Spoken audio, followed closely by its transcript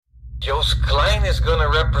Joost Klein is gonna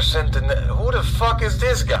represent who the fuck is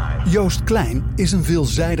this guy? Joost Klein is een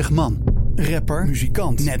veelzijdig man. Rapper,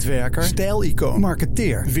 muzikant, netwerker, stijlicoon,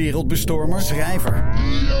 marketeer, wereldbestormer, schrijver.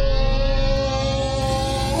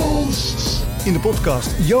 In de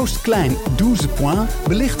podcast Joost Klein 12 points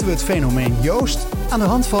belichten we het fenomeen Joost aan de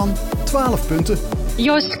hand van 12 punten.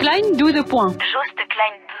 Joost Klein 12 points. Joost Klein 12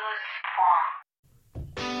 points.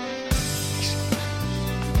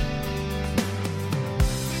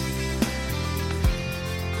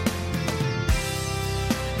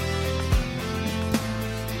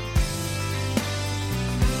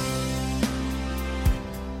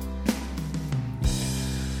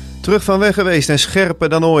 Terug van weg geweest en scherper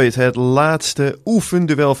dan ooit. Het laatste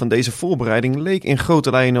oefenduel van deze voorbereiding leek in grote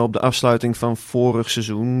lijnen op de afsluiting van vorig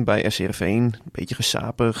seizoen bij SC Heerenveen. Een beetje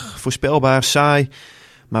gesapig, voorspelbaar, saai.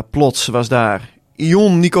 Maar plots was daar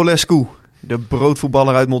Nicolaescu, de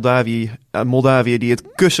broodvoetballer uit Moldavië die het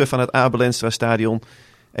kussen van het Abel Enstra stadion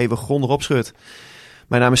even grondig opschudt.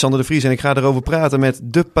 Mijn naam is Sander de Vries en ik ga erover praten met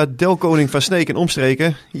de padelkoning van Sneek en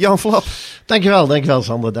omstreken, Jan Flap. Dankjewel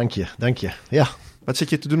Sander, dank je. Ja. Wat zit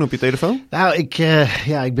je te doen op je telefoon? Nou, ik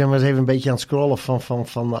ben maar eens even een beetje aan het scrollen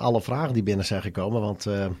van alle vragen die binnen zijn gekomen. Want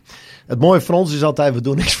het mooie voor ons is altijd, we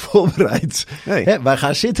doen niks voorbereid. Nee. Hè, wij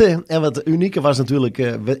gaan zitten en wat unieke was natuurlijk,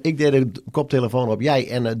 ik deed de koptelefoon op, jij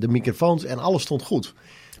en de microfoons en alles stond goed.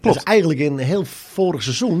 Klopt. Dat is eigenlijk in heel vorig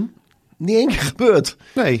seizoen niet één keer gebeurd.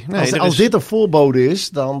 Nee, als dit een voorbode is,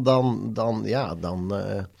 dan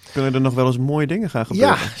kunnen er nog wel eens mooie dingen gaan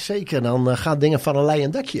gebeuren. Ja, zeker. Dan gaan dingen van een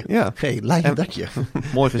leien dakje. Ja. Leien dakje.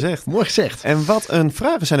 Mooi gezegd. Mooi gezegd. En wat een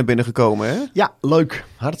vragen zijn er binnengekomen, hè? Ja, leuk.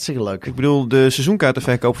 Hartstikke leuk. Ik bedoel, de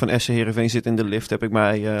seizoenkaartenverkoop van SC Heerenveen zit in de lift, heb ik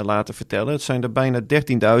mij laten vertellen. Het zijn er bijna 13.000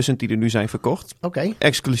 die er nu zijn verkocht. Oké.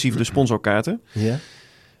 Exclusief de sponsorkaarten. Ja.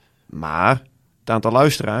 Maar het aantal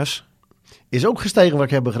luisteraars is ook gestegen, wat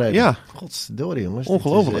ik heb begrepen. Ja. Godsdorie, jongens.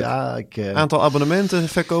 Ongelooflijk. Aantal abonnementen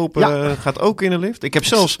verkopen gaat ook in de lift. Ik heb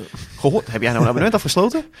zelfs gehoord. Heb jij nou een abonnement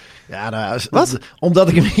afgesloten? Ja, nou, wat? Omdat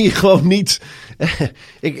ik hem hier gewoon niet.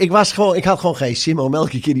 Ik had gewoon geen zin om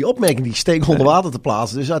elke keer die opmerking die steek onder water te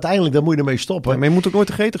plaatsen. Dus uiteindelijk dan moet je ermee stoppen. Ja, maar je moet ook nooit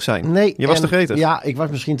te gretig zijn. Nee. Je was te gretig. Ja, ik was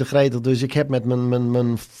misschien te gretig. Dus ik heb met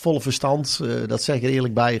mijn volle verstand, dat zeg ik er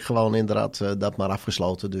eerlijk bij, gewoon inderdaad dat maar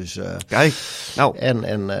afgesloten. Dus. Kijk. Nou.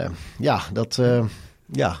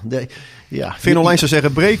 Vin Online zou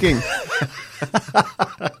zeggen breaking.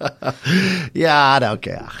 Ja, nou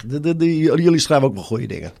oké. Jullie schrijven ook wel goede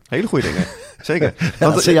dingen. Hele goede dingen. Zeker.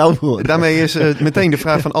 Want daarmee is meteen de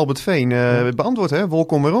vraag van Albert Veen beantwoord. Hè?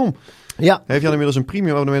 Welkom waarom. Ja. Heeft Jan inmiddels een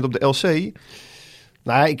premium abonnement op de LC?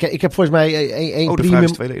 Nou, ik heb volgens mij één de premium. Vraag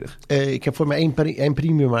is tweeledig. Ik heb voor mij één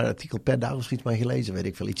premium artikel per dag of iets maar gelezen. Weet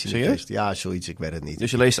ik veel iets in de tekst. Ja, zoiets. Ik weet het niet.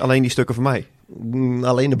 Dus je leest alleen die stukken van mij?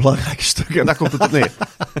 Alleen de belangrijke stukken. Daar komt het op neer.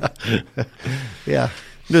 Ja.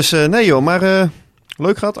 Dus nee joh, maar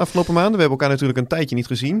leuk gehad afgelopen maanden. We hebben elkaar natuurlijk een tijdje niet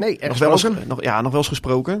gezien. Nee, nog wel eens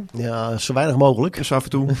gesproken. Ja, zo weinig mogelijk. Dus af en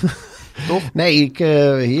toe. Toch? Nee,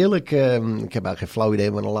 heerlijk. Ik heb eigenlijk geen flauw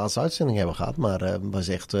idee wat we de laatste uitzending hebben gehad. Maar was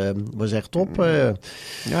echt top.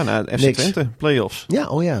 Na FC Twente, play-offs.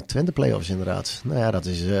 Ja, Twente play-offs inderdaad. Nou ja, dat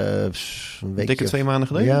is een weekje. Dikke 2 maanden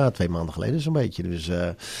geleden? Ja, 2 maanden geleden zo'n beetje. Dus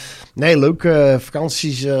nee, leuk.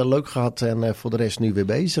 Vakanties leuk gehad en voor de rest nu weer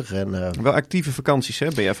bezig. En, wel actieve vakanties, hè?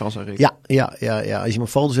 Ben jij van zag ik? Ja. Als je mijn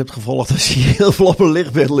foto's hebt gevolgd, dan zie je heel veel op een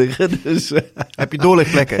lichtbed liggen. Dus, heb je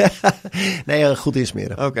doorlichtplekken? Nee, goed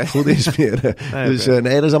insmeren. Oké. Goed insmeren. Nee, dus dat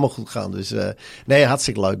is allemaal goed gegaan. Dus nee,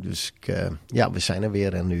 hartstikke leuk. Dus we zijn er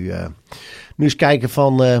weer. En nu eens kijken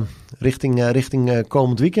van richting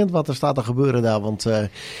komend weekend. Wat er staat te gebeuren daar. Want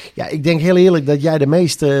ik denk heel eerlijk dat jij de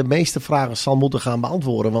meeste vragen zal moeten gaan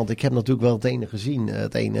beantwoorden. Want ik heb natuurlijk wel het ene gezien.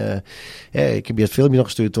 Ik heb je het filmpje nog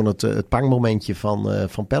gestuurd toen het pangmomentje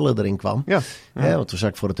van Pelle erin kwam. Ja. Want toen zag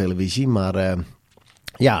ik voor de televisie. Maar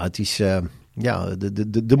het is... er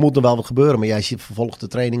moet er wel wat gebeuren. Maar jij vervolgt de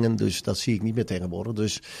trainingen, dus dat zie ik niet meer tegenwoordig.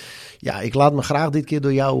 Dus ja, ik laat me graag dit keer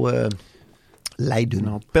door jou leiden.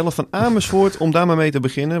 Nou, Pelle van Amersfoort, om daar maar mee te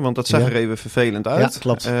beginnen. Want dat zag er even vervelend uit. Ja,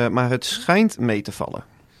 klopt. Maar het schijnt mee te vallen.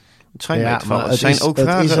 Het schijnt mee te vallen. Het zijn ook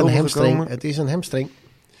vragen overgekomen. Het is een hamstring.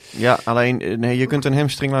 Ja, alleen je kunt een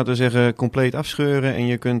hamstring laten zeggen compleet afscheuren. En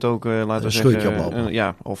je kunt ook laten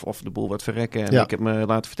zeggen of de boel wat verrekken. En ik heb me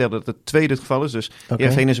laten vertellen dat het tweede het geval is. Dus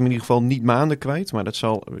Heerenveen is hem in ieder geval niet maanden kwijt. Maar dat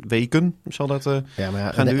zal weken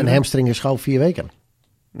gaan duren. Een hamstring is gauw 4 weken.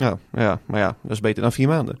 Ja, maar ja, dat is beter dan 4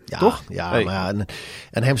 maanden, Ja, toch? Ja, Hey. maar ja,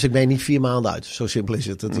 een hamstring ben je niet 4 maanden uit. Zo simpel is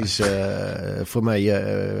het. Het is voor mij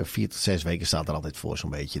 4 tot 6 weken staat er altijd voor, zo'n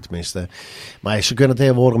beetje. Tenminste. Maar ze kunnen het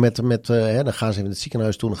tegenwoordig dan gaan ze even in het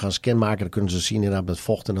ziekenhuis toe, dan gaan ze scan maken. Dan kunnen ze zien inderdaad met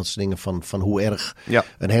vocht en dat soort dingen van hoe erg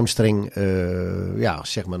een hamstring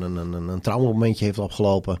zeg maar een traumamomentje heeft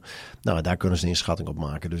opgelopen. Nou, daar kunnen ze een inschatting op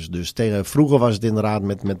maken. Dus vroeger was het inderdaad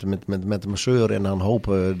met de masseur en dan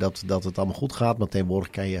hopen dat het allemaal goed gaat. Maar tegenwoordig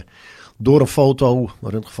kan je door een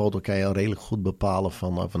röntgenfoto kan je al redelijk goed bepalen of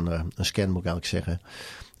een scan moet ik eigenlijk zeggen,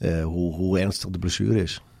 hoe ernstig de blessure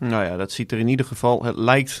is. Nou ja, dat ziet er in ieder geval, het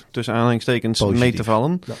lijkt tussen aanhalingstekens Positief. mee te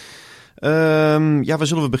vallen. Ja. Waar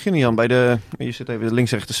zullen we beginnen, Jan? Je zit even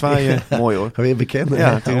links-rechts te zwaaien. Mooi hoor. Weer bekend.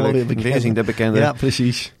 Ja, natuurlijk. Weer zien de bekende. Ja,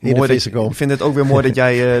 precies. Mooi ik vind het ook weer mooi dat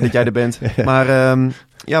jij er bent. Maar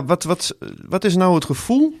wat is nou het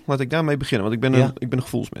gevoel? Laat ik daarmee beginnen, want ik ben een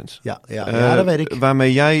gevoelsmens. Ja, dat weet ik.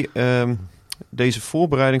 Waarmee jij deze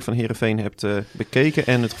voorbereiding van Heerenveen hebt bekeken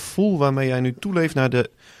en het gevoel waarmee jij nu toeleeft naar de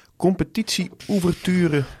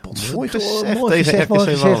competitie-ouverture. Mooi gezegd tegen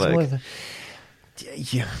RKC Waalwijk.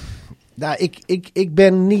 Jeetje. Nou, ik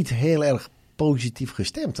ben niet heel erg positief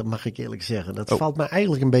gestemd, dat mag ik eerlijk zeggen. Dat valt mij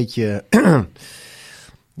eigenlijk een beetje...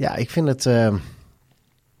 ja, ik vind het...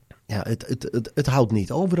 Het houdt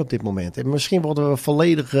niet over op dit moment. En misschien worden we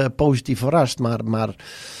volledig positief verrast, maar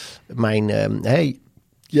mijn...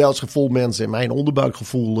 als gevoelmens en mijn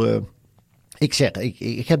onderbuikgevoel...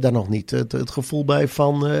 Ik heb daar nog niet het gevoel bij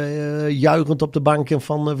van juichend op de bank en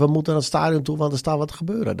van we moeten naar het stadion toe, want er staat wat te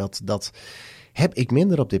gebeuren. Dat heb ik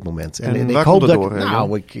minder op dit moment. En ik waar hoop komt het dat door?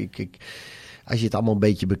 Als je het allemaal een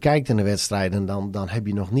beetje bekijkt in de wedstrijden, dan heb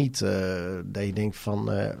je nog niet dat je denkt van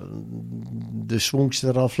de swings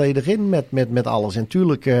er al volledig in met alles. En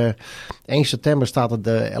natuurlijk 1 september staat het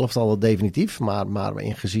de elftal definitief, maar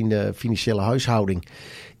in gezien de financiële huishouding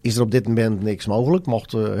is er op dit moment niks mogelijk.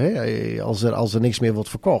 Als er niks meer wordt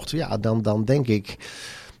verkocht, ja, dan denk ik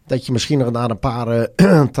dat je misschien nog naar een paar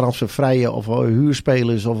transfervrije of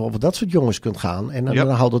huurspelers of dat soort jongens kunt gaan. En dan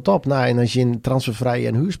houdt het op. Nou, en als je in transfervrije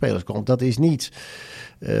en huurspelers komt, dat is niet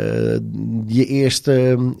je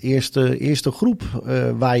eerste groep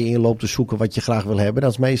waar je in loopt te zoeken wat je graag wil hebben.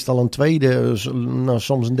 Dat is meestal een tweede,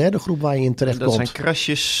 soms een derde groep waar je in terecht komt. Dat zijn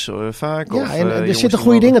krasjes vaak. Ja, of, en er jongens zitten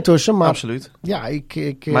goede dingen tussen. Maar, absoluut. Ja,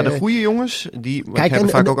 maar de goede jongens, die hebben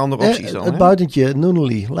vaak ook andere opties dan. Het buitentje,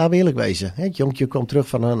 Nunnally, laten we eerlijk wezen. Het jongetje komt terug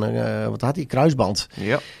van wat had hij, kruisband.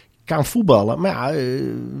 Ja. Kan voetballen, maar ja,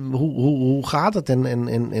 hoe gaat het?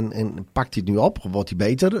 En pakt hij het nu op? Wordt hij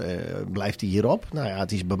beter? Blijft hij hierop? Nou ja,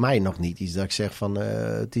 het is bij mij nog niet iets dat ik zeg van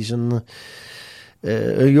het is een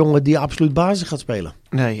jongen die absoluut basis gaat spelen.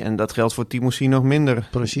 Nee, en dat geldt voor Timothy nog minder.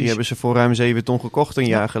 Precies. Die hebben ze voor ruim 7 ton gekocht een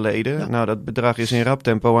jaar geleden. Ja. Nou, dat bedrag is in rap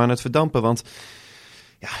tempo aan het verdampen, want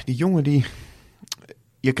ja, die jongen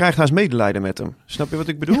je krijgt haast medelijden met hem. Snap je wat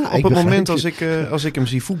ik bedoel? Ja, op het moment als ik hem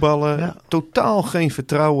zie voetballen, totaal geen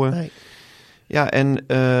vertrouwen. Nee. Ja, en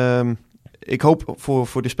ik hoop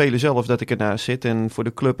voor de speler zelf dat ik ernaast zit en voor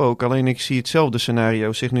de club ook. Alleen ik zie hetzelfde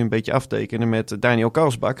scenario zich nu een beetje aftekenen met Daniel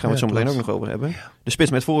Karlsbak. Gaan we het zo meteen ook nog over hebben. De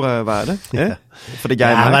spits met voorwaarde. Ja. Voordat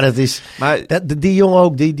jij maar dat is... die jongen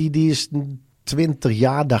ook, die is 20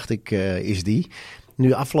 jaar, dacht ik, is die.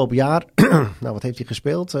 Nu afgelopen jaar, nou wat heeft hij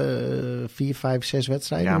gespeeld? 4, 5, 6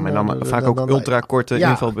 wedstrijden? Ja, maar dan vaak ook ultrakorte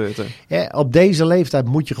invalbeurten. Ja, op deze leeftijd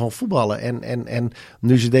moet je gewoon voetballen. En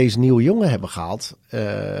nu ze deze nieuwe jongen hebben gehaald,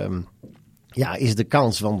 is de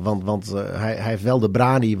kans. Want hij heeft wel de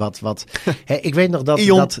brani wat ik weet nog dat...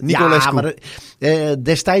 Nicolaescu. Ja, maar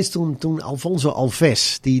destijds toen Alfonso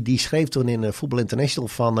Alves, die schreef toen in Voetbal International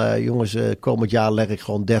van... jongens, komend jaar leg ik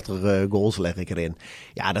gewoon 30 goals leg ik erin.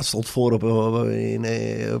 Ja, dat stond voor op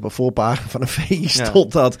een voorpagina van een VI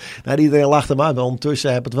stond dat. Nou, iedereen lachte maar, maar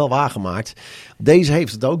ondertussen heb het wel waargemaakt. Deze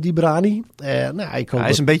heeft het ook, die brani. Hij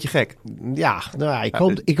is een beetje gek. Ja,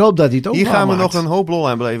 ik hoop dat hij het ook hier gaan we maakt. nog een hoop lol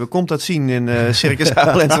aan beleven. Komt dat zien in Circus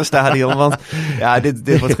Haarlemse Stadion? Want ja,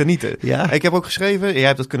 dit wordt genieten. Ja. Ik heb ook geschreven, jij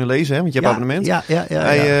hebt dat kunnen lezen, hè, want je hebt abonnement.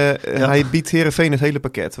 Hij biedt Heerenveen het hele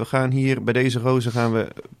pakket. We gaan hier bij deze rozen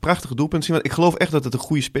prachtige doelpunten zien. Want ik geloof echt dat het een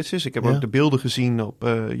goede spits is. Ik heb ook de beelden gezien op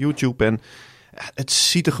YouTube en het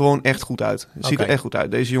ziet er gewoon echt goed uit. Het ziet er echt goed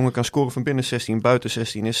uit. Deze jongen kan scoren van binnen 16, buiten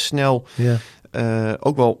 16, is snel. Ja.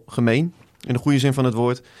 Ook wel gemeen. In de goede zin van het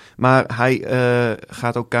woord. Maar hij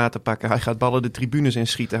gaat ook kaarten pakken. Hij gaat ballen de tribunes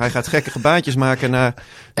inschieten. Hij gaat gekke gebaartjes maken naar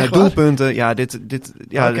doelpunten. Ja,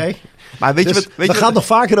 Oké. Maar weet je wat? We gaan het nog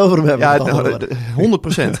vaker over hem hebben. Ja,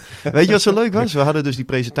 100%. Weet je wat zo leuk was? We hadden dus die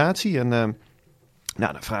presentatie en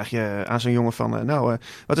dan vraag je aan zo'n jongen van...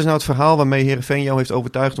 wat is nou het verhaal waarmee Heerenveen jou heeft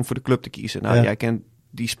overtuigd om voor de club te kiezen? Nou, jij kent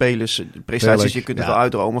die spelers, prestaties, je kunt er wel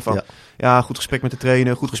uitdromen van. Ja, goed gesprek met de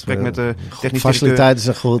trainer, goed gesprek met de technische faciliteiten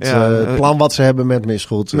zijn goed. Het plan wat ze hebben met me is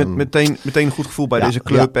goed. Meteen een goed gevoel bij deze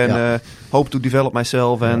club. Hope to develop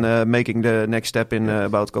myself and making the next step in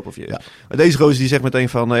about a couple of years. Maar deze gozer die zegt meteen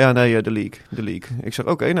van, de league. Ik zeg,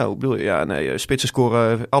 oké, bedoel je, spitsen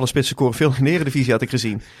scoren, alle spitsen scoren veel in de Eredivisie had ik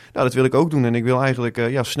gezien. Nou, dat wil ik ook doen en ik wil eigenlijk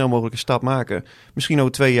zo snel mogelijk een stap maken. Misschien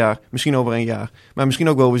over 2 jaar, misschien over 1 jaar, maar misschien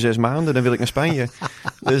ook wel over 6 maanden. Dan wil ik naar Spanje.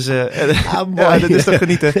 Dus dat is toch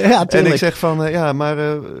genieten. Ja, en ik zeg van,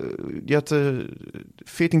 je had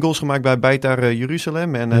 14 goals gemaakt bij Beitar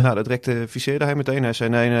Jeruzalem. En dat rectificeerde hij meteen. Hij zei,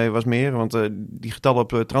 nee, was meer. Want die getallen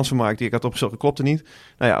op Transfermarkt die ik had opgezocht, klopte niet.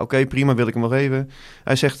 Nou ja, oké, prima, wil ik hem wel geven.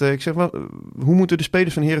 Hij zegt, hoe moeten de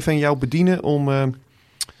spelers van Heerenveen jou bedienen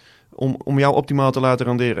om jou optimaal te laten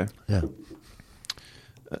renderen? Ja.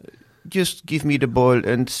 Just give me the ball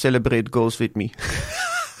and celebrate goals with me.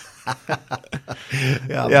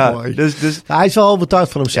 Mooi. Dus hij is wel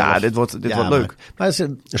overtuigd van hemzelf. Ja, dit wordt leuk. Maar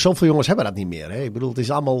zoveel jongens hebben dat niet meer. Hè? Ik bedoel, het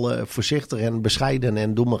is allemaal voorzichtig en bescheiden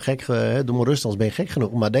en doe maar rustig, als ben je gek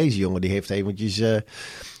genoeg. Maar deze jongen die heeft eventjes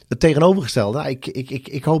het tegenovergestelde.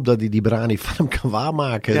 Ik hoop dat hij die Brani van hem kan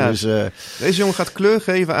waarmaken. Ja, dus, deze jongen gaat kleur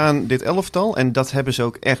geven aan dit elftal en dat hebben ze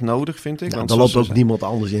ook echt nodig, vind ik. Nou, want er loopt ook niemand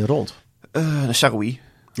anders in rond. Saroui.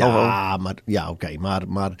 Ja,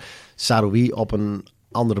 maar Saroui op een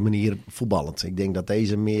andere manier voetballend. Ik denk dat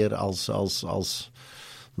deze meer als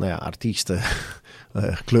artiesten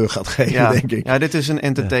kleur gaat geven, denk ik. Ja, dit is een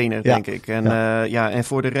entertainer, denk ik. En, en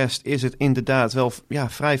voor de rest is het inderdaad wel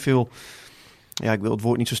vrij veel... Ja, ik wil het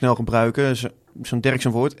woord niet zo snel gebruiken. Zo'n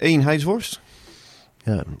Derksen woord. Eenheidsworst.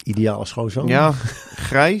 Ja, ideale schoonzoon. Ja,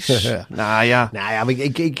 grijs.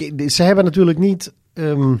 Ze hebben natuurlijk niet...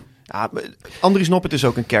 Andries Noppert is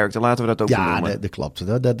ook een character, laten we dat ook benoemen. Ja, dat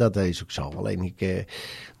klopt. Dat is ook zo. Alleen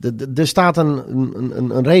er staat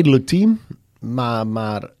een redelijk team,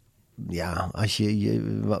 maar als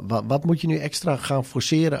wat moet je nu extra gaan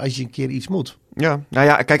forceren als je een keer iets moet? Ja,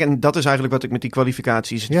 kijk, en dat is eigenlijk wat ik met die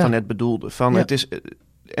kwalificaties van net bedoelde. Het is,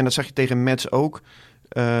 en dat zag je tegen Mets ook.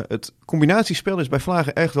 Het combinatiespel is bij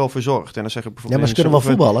Vlagen echt wel verzorgd. En dan zeg ik bijvoorbeeld... Ja, maar ze kunnen wel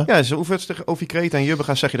voetballen. Ja, ze oefenen tegen Ovi Kreta en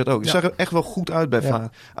Jubbega zeg je dat ook. Het zag er echt wel goed uit bij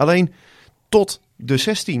Vlagen. Alleen tot de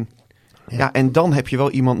 16. Ja, en dan heb je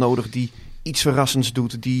wel iemand nodig die iets verrassends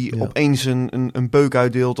doet. Die opeens een beuk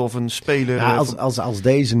uitdeelt of een speler... Ja, als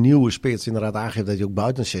deze nieuwe spits inderdaad aangeeft dat hij ook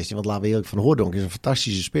buiten de 16... Want laten we eerlijk van Hoordonk is een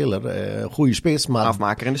fantastische speler. Goede spits, maar...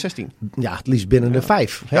 Afmaker in de 16. Ja, het liefst binnen de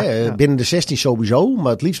 5. Binnen de 16 sowieso,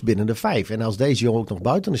 maar het liefst binnen de 5. En als deze jongen ook nog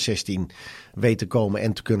buiten de 16 weet te komen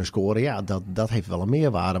en te kunnen scoren... dat heeft wel een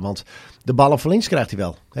meerwaarde. Want de ballen van links krijgt hij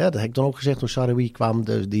wel. Dat heb ik dan ook gezegd toen Saroui kwam.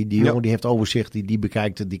 Die jongen die heeft overzicht, die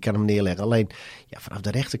bekijkt het, die kan hem neerleggen. Alleen vanaf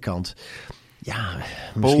de rechterkant... Ja,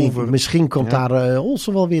 misschien komt daar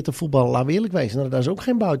Olsen wel weer te voetballen. Laten we eerlijk wezen. Dat is ook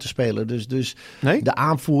geen buitenspeler. Dus nee? De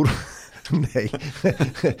aanvoer... Nee.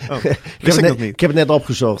 Ik heb het net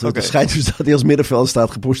opgezocht. Okay. Het schijnt dus dat hij als middenveld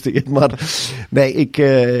staat geposteerd. Maar nee,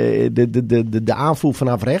 de aanvoer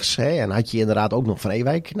vanaf rechts. En had je inderdaad ook nog Van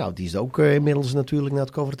Ewijk. Nou, die is ook inmiddels natuurlijk naar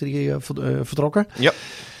het Coventry vertrokken. Ja.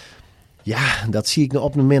 Ja, dat zie ik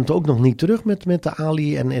op het moment ook nog niet terug met de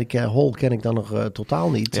Ali. En Hol ken ik dan nog totaal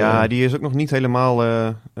niet. Ja, die is ook nog niet helemaal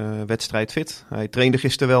wedstrijdfit. Hij trainde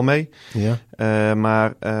gisteren wel mee. Ja.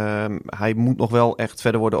 Maar hij moet nog wel echt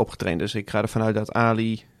verder worden opgetraind. Dus ik ga ervan uit dat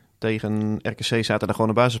Ali tegen RKC zaterdag gewoon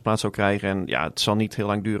een basisplaats zou krijgen. En ja, het zal niet heel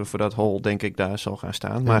lang duren voordat Hol, denk ik, daar zal gaan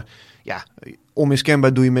staan. Ja. Maar ja,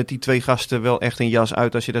 onmiskenbaar doe je met die 2 gasten wel echt een jas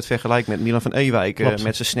uit als je dat vergelijkt met Milan van Ewijk.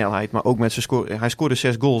 Met zijn snelheid, maar ook met zijn score. Hij scoorde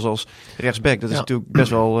 6 goals als rechtsback. Dat is natuurlijk best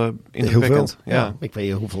wel indrukwekkend. Ja. Ik weet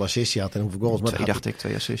niet hoeveel assists hij had en hoeveel goals. Maar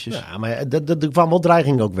 2 assists. Ja, maar er kwam wel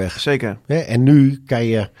dreiging ook weg. Zeker. En nu kan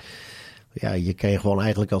je... Ja, je kan je gewoon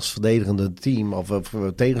eigenlijk als verdedigende team of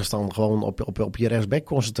tegenstander gewoon op je rechtsback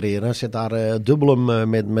concentreren. Zet daar dubbel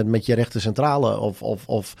hem met je rechter centrale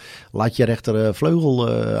of laat je rechter vleugel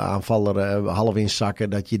aanvaller half inzakken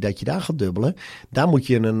dat je daar gaat dubbelen. Daar moet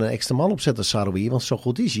je een extra man op zetten, Saroui, want zo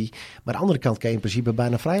goed is hij. Maar aan de andere kant kan je in principe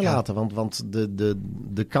bijna vrij laten, want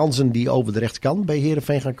de kansen die over de rechterkant bij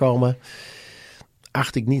Heerenveen gaan komen...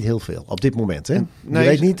 acht ik niet heel veel op dit moment. Hè? Nee, je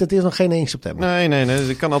weet niet, het is nog geen 1 september. Nee.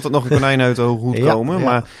 Er kan altijd nog een konijn uit de hoed komen. Ja.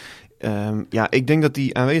 Maar Ik denk dat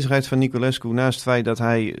die aanwezigheid van Nicolaescu, naast het feit dat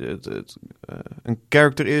hij een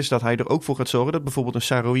character is, dat hij er ook voor gaat zorgen dat bijvoorbeeld een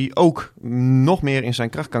Saroui ook nog meer in zijn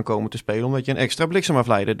kracht kan komen te spelen, omdat je een extra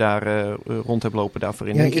bliksemafleider daar rond hebt lopen daarvoor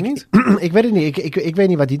in. Denk je niet? Ik weet het niet. Ik weet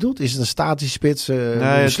niet wat hij doet. Is het een statische spits?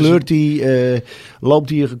 Nee, sleurt hij? Loopt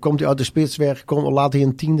hij? Komt hij uit de spits weg? Laat hij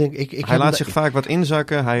een 10? Hij laat zich vaak wat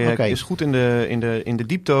inzakken. Hij is goed in de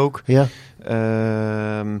diepte ook. Ja.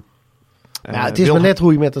 Het is maar net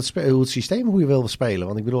hoe je met het systeem hoe je wil spelen.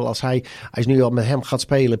 Want ik bedoel, als je nu al met hem gaat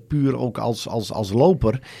spelen, puur ook als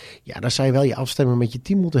loper, ja, dan zou je wel je afstemming met je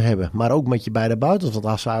team moeten hebben. Maar ook met je beide buitens. Want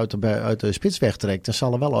als hij uit de spits wegtrekt, dan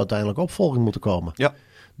zal er wel uiteindelijk opvolging moeten komen. Ja.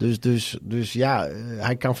 Dus ja,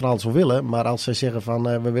 hij kan van alles wel willen. Maar als zij zeggen van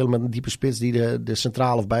we willen met een diepe spits die de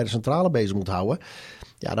centrale of beide centrale bezig moet houden,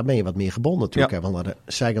 ja, dan ben je wat meer gebonden natuurlijk. Hij wil naar de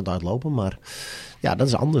zijkant uitlopen, maar ja, dat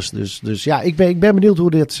is anders. Dus ja, ik ben benieuwd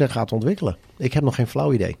hoe dit zich gaat ontwikkelen. Ik heb nog geen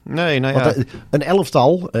flauw idee. Nee, nou ja. Want een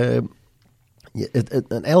elftal,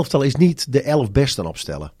 een elftal is niet de 11 besten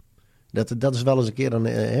opstellen. Dat is wel eens een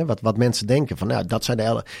keer wat mensen denken van, nou, dat zijn de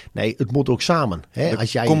 11. Nee, het moet ook samen.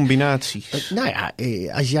 Combinaties.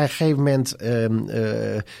 Als jij op een gegeven moment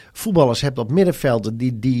voetballers hebt op middenvelden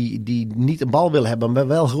die niet een bal willen hebben, maar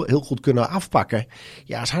wel heel goed kunnen afpakken.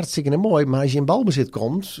 Ja, dat is hartstikke mooi. Maar als je in balbezit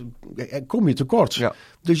komt, kom je tekort. Ja.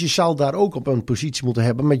 Dus je zal daar ook op een positie moeten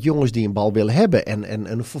hebben met jongens die een bal willen hebben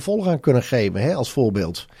en een vervolg aan kunnen geven, als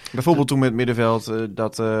voorbeeld. Bijvoorbeeld toen met middenveld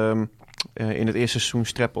in het eerste seizoen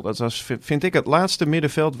Streppel. Dat was, vind ik, het laatste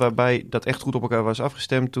middenveld waarbij dat echt goed op elkaar was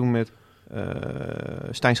afgestemd. Toen met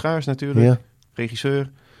Stijn Schaars natuurlijk,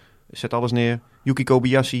 regisseur, zet alles neer. Yuki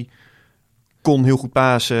Kobayashi kon heel goed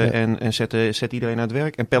pasen en zette iedereen aan het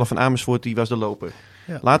werk. En Pelle van Amersfoort, die was de loper.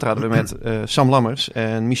 Ja. Later hadden we met Sam Lammers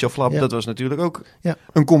en Michel Flap. Ja. Dat was natuurlijk ook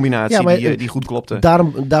een combinatie die goed klopte.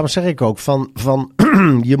 Daarom zeg ik ook van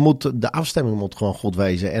de afstemming moet gewoon goed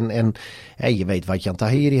wezen. En je weet wat je aan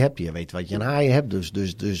Tahiri hebt, je weet wat je aan Haaien hebt.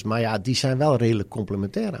 Dus, maar ja, die zijn wel redelijk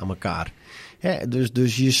complementair aan elkaar.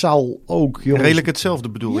 Dus je zal ook jongens... Redelijk hetzelfde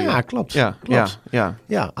bedoel je? Ja, klopt.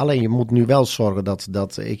 Ja. Alleen je moet nu wel zorgen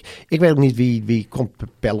dat ik weet ook niet wie komt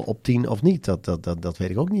Pelle op 10 of niet. Dat weet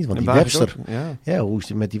ik ook niet. Want die Webster... hoe is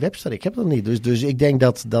het met die Webster? Ik heb dat niet. Dus ik denk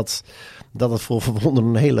dat het voor Verwonderen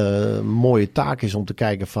een hele mooie taak is om te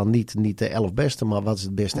kijken van niet de 11 beste, maar wat is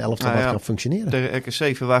het beste elftal wat kan functioneren. Tegen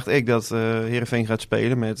RKC verwacht ik dat Heerenveen gaat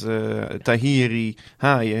spelen met Tahiri,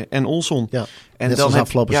 Haaien en Olson. Ja. En net dan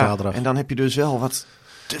afgelopen zaterdag. En dan heb je dus wel wat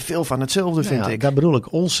te veel van hetzelfde, vind ik. Daar bedoel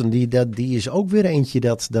ik. Olsen, die is ook weer eentje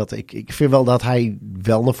dat ik vind wel dat hij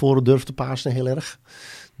wel naar voren durft te pasen heel erg.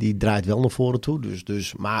 Die draait wel naar voren toe.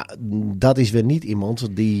 Maar dat is weer niet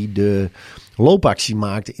iemand die de loopactie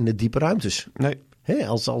maakt in de diepe ruimtes. Nee.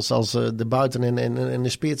 Als de buiten en de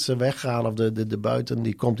spits weggaan, of de buiten,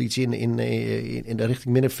 die komt iets in de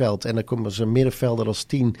richting middenveld. En dan komt als een middenvelder als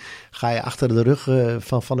 10, ga je achter de rug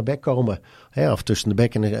van de bek komen. Of tussen de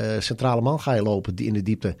bek en de centrale man ga je lopen in de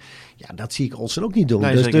diepte. Ja, dat zie ik Olsen ook niet doen.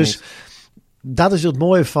 Nee, dus dat is het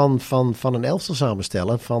mooie van een elftal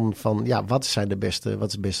samenstellen. Wat is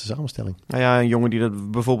de beste samenstelling? Nou ja, een jongen die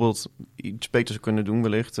dat bijvoorbeeld iets beter zou kunnen doen,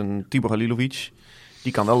 wellicht. Een Tibor Halilovic.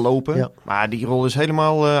 Die kan wel lopen, maar die rol is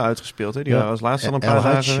helemaal uitgespeeld. Hè? Die was laatst al een paar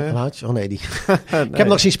dagen. Oh nee, die. Ik heb hem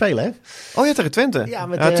nog zien spelen, hè? Oh ja, tegen Twente. Ja,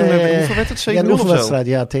 toen hoeveel werd het? 7-0 een oefenwedstrijd,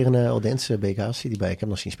 of zo? tegen Odense BK die bij. Ik heb hem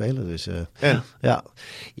nog zien spelen. Dus,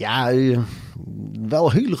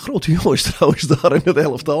 wel hele grote jongens trouwens daar in het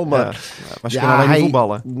elftal. Maar was je alleen niet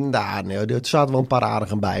voetballen? Nee, er zaten wel een paar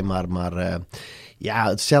aardigen bij, maar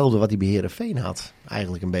hetzelfde wat hij bij Heerenveen had.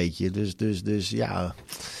 Eigenlijk een beetje. Dus ja...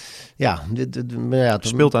 Ja, het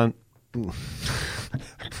speelt aan. Dat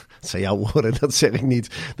zijn jouw woorden, dat zeg ik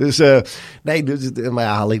niet. Dus, maar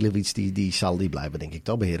Halilovic, die blijven denk ik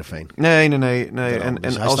toch bij Heerenveen. Nee. Dus en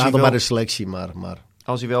hij als staat nog bij de selectie, maar...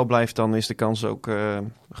 Als hij wel blijft, dan is de kans ook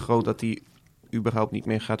groot dat hij überhaupt niet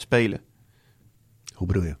meer gaat spelen. Hoe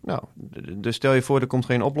bedoel je? Nou, dus stel je voor, er komt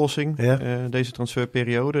geen oplossing deze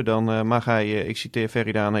transferperiode. Dan mag hij, ik citeer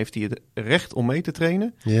Veridaan, heeft hij het recht om mee te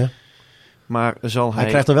trainen. Ja. Maar zal hij... Hij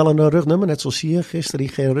krijgt er wel een rugnummer, net zoals hier gisteren die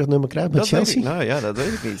geen rugnummer krijgt met Chelsea. Dat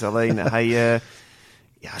weet ik niet. Alleen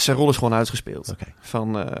zijn rol is gewoon uitgespeeld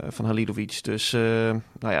van Halilovic. Dus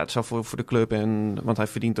het zou voor de club, want hij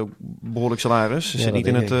verdient ook behoorlijk salaris. Ze zit niet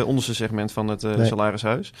in het onderste segment van het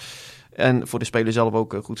salarishuis. En voor de speler zelf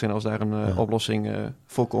ook goed zijn als daar een oplossing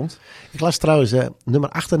voor komt. Ik las trouwens, nummer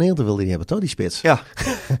 98 wilde hij hebben, toch? Die spits. Ja.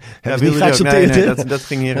 Hebben ze niet geaccepteerd? Nee, dat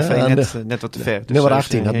ging Heerenveen net wat te ver. Dus nummer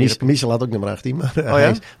 18. Michel had ook nummer 18. Maar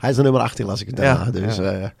hij is de nummer 18, las ik het daarna. Ja, dus,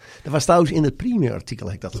 dat was trouwens in het Premier artikel,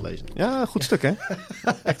 heb ik dat gelezen. Ja, goed stuk, hè?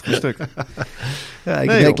 Echt goed stuk.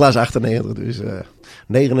 Ik las 98, dus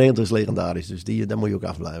 99 is legendarisch. Dus daar moet je ook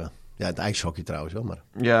afblijven. Ja, het ijshockey trouwens wel, maar...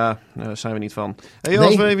 Ja, daar zijn we niet van. Hey,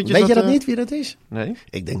 nee, weet je dat niet, wie dat is? Nee.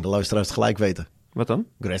 Ik denk de luisteraars het gelijk weten. Wat dan?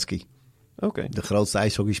 Gretzky. Oké. De grootste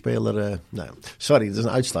ijshockeyspeler. Sorry, dat is een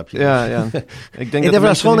uitstapje. Ja. Ik denk dat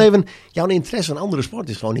was gewoon even... Jouw interesse in andere sport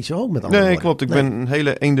is gewoon niet zo hoog met andere Nee, klopt. Ik ben een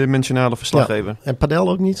hele eendimensionale verslaggever. Ja. En padel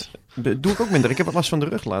ook niet? Doe ik ook minder. Ik heb wat last van de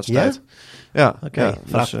rug de laatste Ja? tijd. Ja. Oké.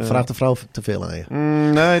 Ja, vraagt de vrouw te veel aan je?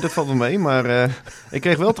 Nee, dat valt wel mee. Maar ik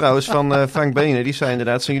kreeg wel trouwens van Frank Benen. Die zei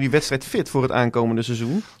inderdaad, zijn jullie wedstrijd fit voor het aankomende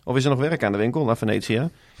seizoen? Of is er nog werk aan de winkel naar Venetia?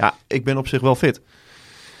 Ja, ik ben op zich wel fit.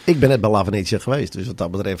 Ik ben net bij La Venetia geweest, dus wat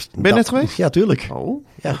dat betreft... Ben je net geweest? Ja, tuurlijk. Oh,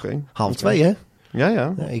 ja. Okay. 1:30, hè?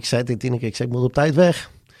 Ja. Ik zei tegen Tineke, ik moet op tijd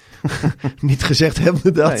weg. Niet gezegd hebben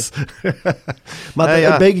we dat. Nee. Maar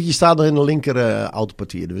het bekertje staat nog in de linker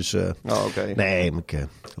autopartier, dus... oké. Nee,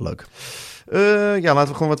 leuk. Laten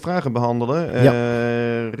we gewoon wat vragen behandelen.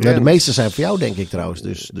 De meeste zijn voor jou, denk ik trouwens.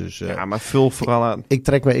 Dus, ja, maar vul vooral aan. Ik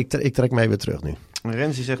trek mij weer terug nu.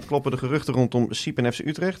 Renzi zegt, kloppen de geruchten rondom Siep en FC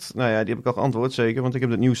Utrecht? Nou ja, die heb ik al geantwoord, zeker, want ik heb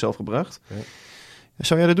het nieuws zelf gebracht. Ja.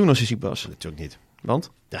 Zou jij dat doen als je Siep was? Natuurlijk niet.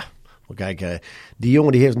 Want? Ja, maar kijk, die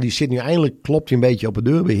jongen die zit nu eindelijk, klopt hij een beetje op de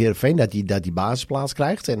deur bij Heerenveen, dat die basisplaats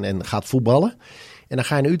krijgt en gaat voetballen. En dan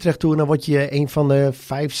ga je naar Utrecht toe en dan word je een van de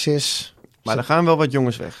 5, 6... Maar er gaan wel wat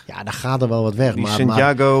jongens weg. Ja, daar gaat er wel wat weg. Die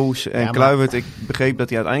Santiago's en Kluivert. Ik begreep dat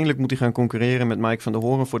hij uiteindelijk moet gaan concurreren met Mike van der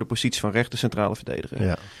Hoorn voor de positie van rechter centrale verdediger.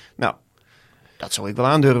 Ja. Nou, dat zou ik wel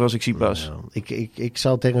aandurven als ik Siep was. Ja, ik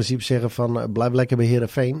zou tegen Siep zeggen van blijf lekker bij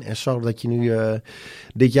Heerenveen en zorg dat je nu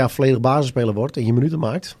dit jaar volledig basisspeler wordt en je minuten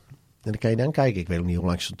maakt. En dan kan je dan kijken. Ik weet ook niet hoe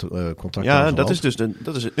lang zijn contract is. Ja,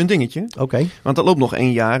 dat is een dingetje. Oké. Want dat loopt nog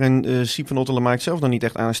 1 jaar en Siep van Ottelen maakt zelf nog niet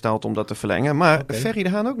echt aanstaald om dat te verlengen. Maar Ferry de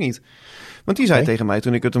Haan ook niet. Want die zei tegen mij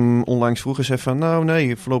toen ik het hem onlangs vroeg, zei van nou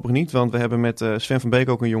nee, voorlopig niet. Want we hebben met Sven van Beek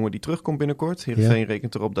ook een jongen die terugkomt binnenkort. Heerenveen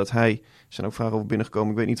rekent erop dat hij, er zijn ook vragen over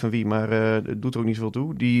binnengekomen, ik weet niet van wie, maar het doet er ook niet zoveel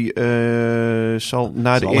toe. Die zal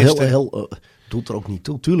na de eerste... Doet er ook niet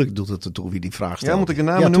toe. Tuurlijk doet het er toe wie die vraag stelt. Ja, moet ik de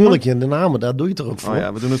namen noemen? Ja, tuurlijk. De namen, daar doe je toch ook voor. Oh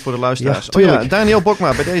ja, we doen het voor de luisteraars. Ja, Daniel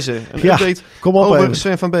Bokma bij deze. Een update kom op over even.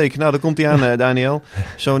 Sven van Beek. Nou, daar komt hij aan, Daniel.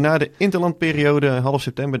 Zo na de interlandperiode, half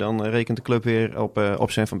september, dan rekent de club weer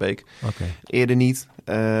op Sven van Beek. Eerder niet.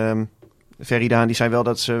 Ferry Daan, die zei wel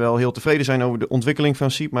dat ze wel heel tevreden zijn over de ontwikkeling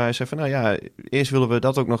van Siep. Maar hij zei van, nou ja, eerst willen we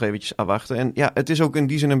dat ook nog eventjes afwachten. En ja, het is ook in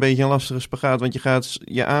die zin een beetje een lastige spagaat. Want je gaat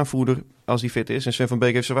je aanvoerder, als die fit is, en Sven van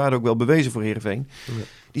Beek heeft zijn waarde ook wel bewezen voor Heerenveen. Ja.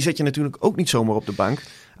 Die zet je natuurlijk ook niet zomaar op de bank.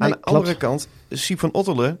 Aan de andere kant, Siep van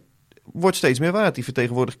Ottelen wordt steeds meer waard. Die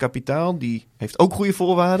vertegenwoordigt kapitaal, die heeft ook goede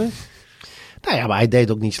voorwaarden. Nou ja, maar hij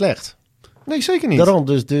deed ook niet slecht. Nee, zeker niet. Daarom,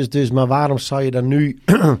 dus maar waarom zou je dan nu...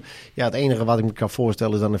 ja, het enige wat ik me kan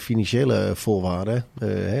voorstellen is dan een financiële voorwaarde.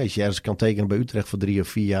 Als je ergens kan tekenen bij Utrecht voor 3 of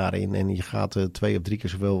 4 jaar in en je gaat 2 of 3 keer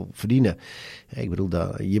zoveel verdienen. Ik bedoel,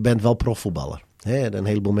 je bent wel profvoetballer. Een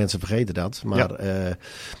heleboel mensen vergeten dat. Maar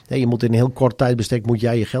je moet in een heel kort tijdbestek moet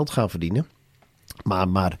jij je geld gaan verdienen.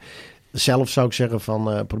 Maar zelf zou ik zeggen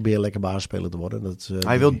van probeer lekker basisspeler te worden.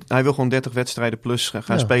 Hij wil gewoon 30 wedstrijden plus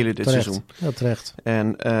gaan spelen dit seizoen. Ja, terecht.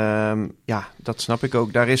 En dat snap ik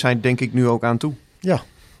ook. Daar is hij denk ik nu ook aan toe. Ja,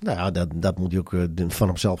 nou ja, dat moet hij ook van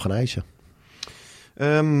hemzelf gaan eisen.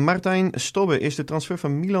 Martijn Stobbe, is de transfer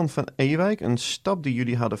van Milan van Ewijk een stap die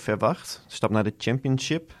jullie hadden verwacht? Stap naar de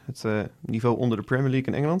Championship, het niveau onder de Premier League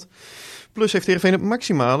in Engeland. Plus heeft Heerenveen het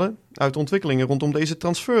maximale uit de ontwikkelingen rondom deze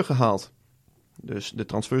transfer gehaald. Dus de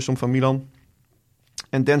transfersom van Milan.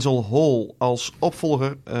 En Denzel Hall als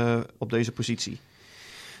opvolger op deze positie.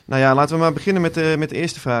 Nou ja, laten we maar beginnen met de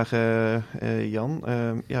eerste vraag, Jan.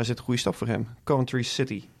 Is het een goede stap voor hem? Coventry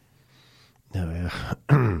City. Nou ja,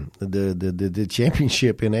 de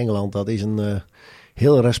Championship in Engeland, dat is een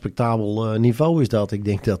heel respectabel niveau is dat. Ik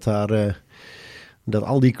denk dat dat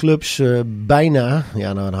al die clubs bijna,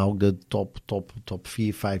 dan hou ik de top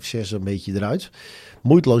 4, 5, 6 een beetje eruit,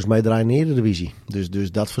 moeiteloos mee draaien in de Eredivisie.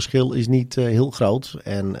 Dus dat verschil is niet heel groot.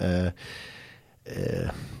 En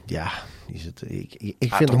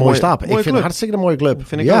ik vind het een mooie stap. Ik vind het hartstikke een mooie club.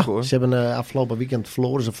 Vind ik ook, hoor. Ze hebben afgelopen weekend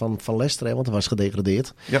verloren ze van Leicester, want hij was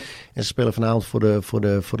gedegradeerd. Ja. En ze spelen vanavond voor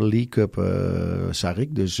de League Cup, zag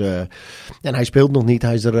ik. Dus, en hij speelt nog niet.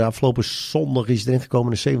 Hij is er afgelopen zondag erin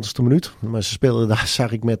gekomen in de 70ste minuut. Maar ze speelden daar,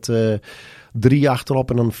 zag ik, met 3 achterop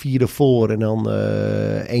en dan 4 ervoor en dan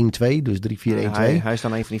 1-2. Dus 3-4-1-2. Hij is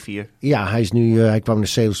dan een van die 4. Ja, hij kwam in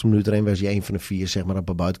de 70ste minuut erin, was hij 1 van de 4, zeg maar, op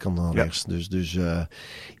de buitenkant dan rechts. Dus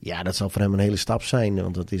dat zal voor hem een hele stap zijn,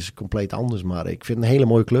 want dat is compleet anders. Maar ik vind het een hele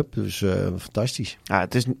mooie club, dus fantastisch. Ja,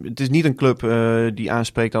 het is niet een club die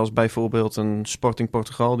aanspreekt als bijvoorbeeld een Sporting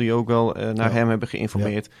Portugal, die ook wel naar hem hebben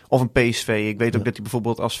geïnformeerd. Ja. Of een PSV. Ik weet ook dat hij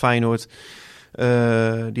bijvoorbeeld als Feyenoord, die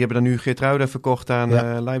hebben dan nu Geertruida verkocht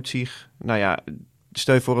aan Leipzig. Nou ja,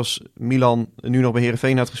 stel je voor als Milan nu nog bij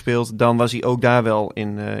Heerenveen had gespeeld, dan was hij ook daar wel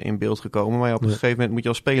in beeld gekomen. Maar op een gegeven moment moet je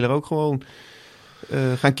als speler ook gewoon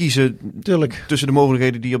gaan kiezen tussen de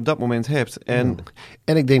mogelijkheden die je op dat moment hebt. En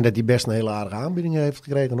ik denk dat hij best een hele aardige aanbieding heeft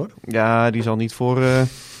gekregen, hoor. Ja, die zal niet voor...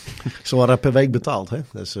 Ze worden per week betaald, hè?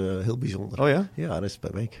 Dat is heel bijzonder. Oh ja? Ja, dat is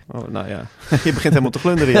per week. Oh, nou ja, je begint helemaal te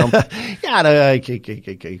glunderen, Jan. Ja,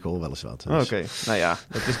 ik hoor wel eens wat. Dus. Oké, nou ja,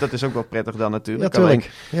 dat is ook wel prettig dan natuurlijk. Ja,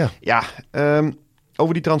 tuurlijk. Ja,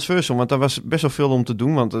 over die transfersom, want daar was best wel veel om te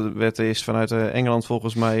doen. Want er werd eerst vanuit Engeland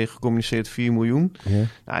volgens mij gecommuniceerd 4 miljoen. Ja.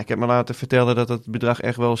 Nou, ik heb me laten vertellen dat het bedrag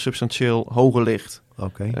echt wel substantieel hoger ligt.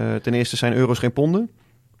 Okay. Ten eerste zijn euro's geen ponden.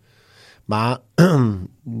 Maar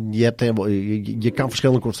je kan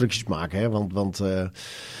verschillende constructies maken, hè? Want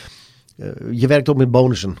je werkt ook met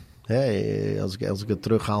bonussen. Als ik het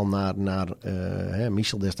terughaal naar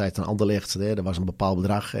Michel destijds aan Anderlecht, er was een bepaald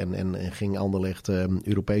bedrag en ging Anderlecht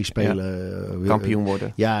Europees spelen. Kampioen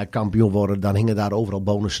worden. Ja, kampioen worden. Dan hingen daar overal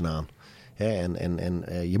bonussen aan. En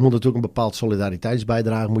je moet natuurlijk een bepaald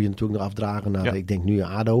solidariteitsbijdrage moet je natuurlijk nog afdragen naar, ik denk nu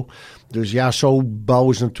ADO. Dus ja, zo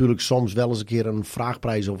bouwen ze natuurlijk soms wel eens een keer een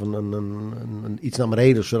vraagprijs of een iets naar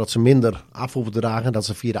beneden, zodat ze minder af hoeven te dragen. Dat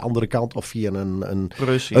ze via de andere kant of via een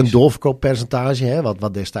doorverkooppercentage,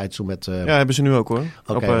 wat destijds zo met... ja, hebben ze nu ook hoor,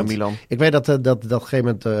 op Milan. Ik weet dat gegeven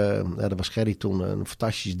moment, dat was Gerry toen een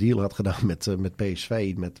fantastische deal had gedaan met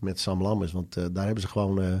PSV, met Sam Lammers. Want daar hebben ze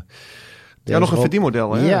gewoon... nog een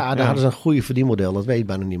verdienmodel, hè? Ja, daar hadden ze een goede verdienmodel. Dat weet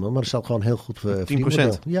bijna niemand. Maar er zat gewoon heel goed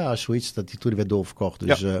verdienmodel. 10%. Ja, zoiets. Dat die toen werd doorverkocht.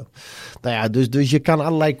 Dus, dus je kan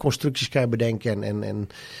allerlei constructies bedenken.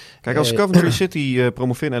 Kijk, als Coventry City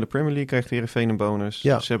promoveert naar de Premier League, krijgt Heerenveen een bonus.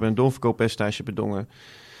 Ja. Ze hebben een doorverkooppercentage bedongen.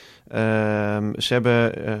 Ze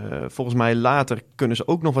hebben volgens mij later kunnen ze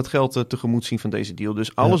ook nog wat geld tegemoet zien van deze deal.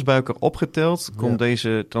 Dus alles bij elkaar opgeteld komt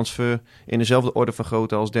deze transfer in dezelfde orde van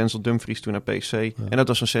grootte als Denzel Dumfries toen naar PSV. Ja. En dat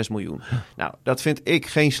was zo'n 6 miljoen. Nou, dat vind ik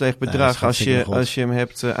geen slecht bedrag als je hem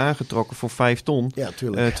hebt aangetrokken voor 5 ton. Ja,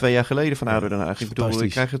 tuurlijk. 2 jaar geleden van ADO Den Haag. Ik bedoel,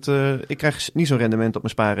 ik krijg niet zo'n rendement op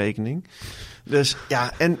mijn spaarrekening. Dus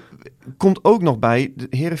ja, en komt ook nog bij,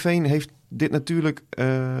 Heerenveen heeft dit natuurlijk,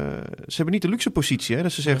 ze hebben niet de luxe positie, hè,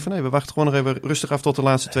 dat ze zeggen van nee, we wachten gewoon nog even rustig af tot de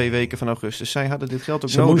laatste 2 weken van augustus. Zij hadden dit geld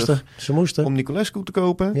ook nodig om Nicolaescu te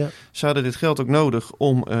kopen. Ja. Ze hadden dit geld ook nodig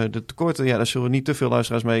om de tekorten, daar zullen we niet te veel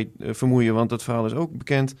luisteraars mee vermoeien, want dat verhaal is ook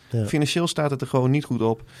bekend. Ja. Financieel staat het er gewoon niet goed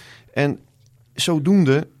op. En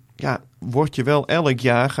zodoende, word je wel elk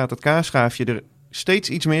jaar, gaat het kaasschaafje er steeds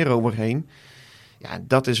iets meer overheen. Ja,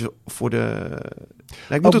 dat is voor de...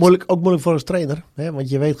 Ook moeilijk voor als trainer. Hè? Want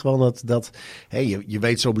je weet gewoon dat je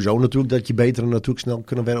weet sowieso natuurlijk dat je betere natuurlijk snel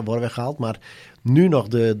kunnen worden weggehaald. Maar nu nog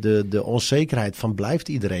de onzekerheid van blijft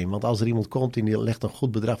iedereen. Want als er iemand komt en die legt een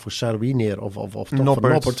goed bedrag voor Saroui neer of toch voor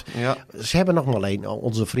Noppert. Ja. Ze hebben nog maar alleen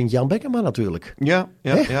onze vriend Jan Bekkema natuurlijk. Ja,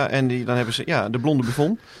 en dan hebben ze de blonde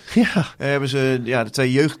Buffon. Ja. Hebben ze, de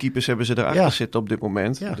 2 jeugdkeepers hebben ze erachter zitten op dit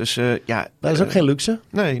moment. Ja. Dus dat is ook geen luxe.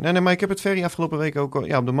 Nee, maar ik heb het Ferry afgelopen week ook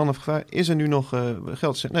op de man afgevraagd. Is er nu nog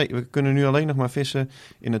geld? Nee, we kunnen nu alleen nog maar vissen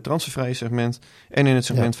in het transfervrije segment en in het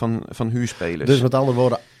segment van huurspelers. Dus met andere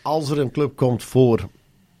woorden, als er een club komt voor,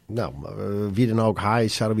 wie dan ook, Haai,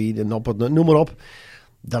 Saroui, Noppert, noem maar op,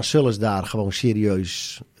 dan zullen ze daar gewoon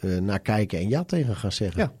serieus naar kijken en ja tegen gaan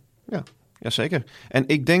zeggen. Ja, zeker. En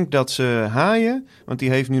ik denk dat ze Haaien, want die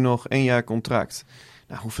heeft nu nog 1 jaar contract.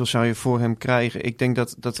 Nou, hoeveel zou je voor hem krijgen? Ik denk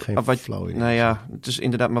dat het is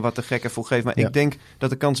inderdaad maar wat te gekker voor geeft. Maar ik denk dat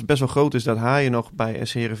de kans best wel groot is dat Haaien nog bij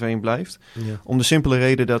SC Heerenveen blijft. Ja. Om de simpele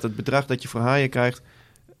reden dat het bedrag dat je voor Haaien krijgt,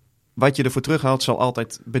 wat je ervoor terughaalt, zal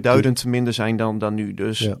altijd beduidend minder zijn dan nu.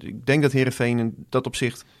 Dus ik denk dat Heerenveen in dat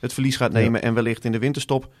opzicht het verlies gaat nemen en wellicht in de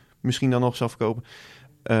winterstop misschien dan nog zal verkopen.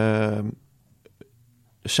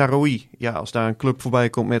 Saroui, als daar een club voorbij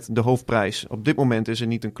komt met de hoofdprijs. Op dit moment is er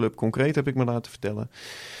niet een club concreet, heb ik me laten vertellen.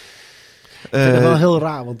 Ik vind het wel heel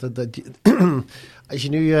raar, want als je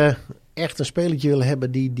nu echt een spelertje wil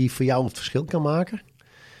hebben die voor jou het verschil kan maken.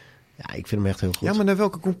 Ja, ik vind hem echt heel goed. Ja, maar naar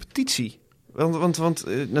welke competitie? Want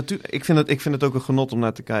natuurlijk, ik vind het ook een genot om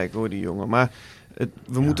naar te kijken, hoor, die jongen. Maar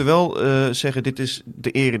we moeten wel zeggen, dit is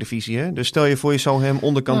de eredivisie, hè? Dus stel je voor, je zou hem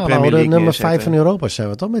onderkant Premier League nummer neerzetten. 5 van Europa zijn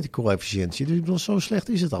we toch met die coëfficiëntie. Dus ik bedoel, zo slecht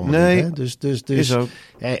is het allemaal Nee, niet. Hè? Dus, is ook.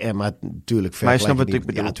 Maar natuurlijk... Maar je snapt wat ik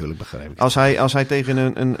bedoel. Ja, natuurlijk begrijp ik. Als hij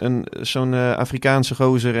tegen zo'n Afrikaanse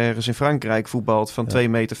gozer ergens in Frankrijk voetbalt van 2,50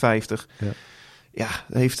 meter... Ja,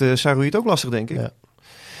 heeft Saroui het ook lastig, denk ik.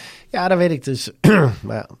 Ja, dat weet ik dus.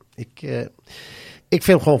 Maar ja, ik vind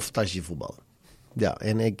hem gewoon fantastische voetballer. Ja,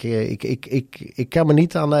 en ik kan me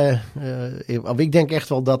niet aan... ik denk echt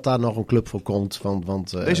wel dat daar nog een club voor komt.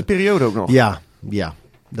 Want, Deze periode ook nog? Ja,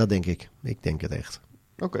 dat denk ik. Ik denk het echt.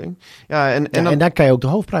 Oké. Ja, en dan kan je ook de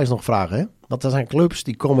hoofdprijs nog vragen, hè? Want er zijn clubs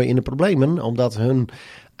die komen in de problemen omdat hun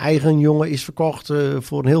eigen jongen is verkocht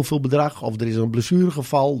voor een heel veel bedrag. Of er is een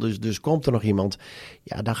blessuregeval, dus komt er nog iemand.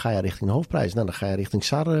 Ja, dan ga je richting de hoofdprijs. Nou, dan ga je richting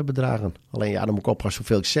SAR bedragen. Alleen dan moet ik oppassen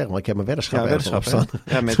zoveel ik zeg, want ik heb mijn weddenschap ergens op staan.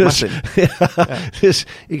 Ja, met dus, dus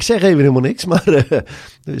ik zeg even helemaal niks, maar...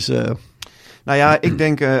 Nou ja, ik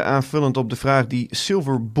denk aanvullend op de vraag die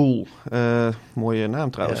Silverbull, mooie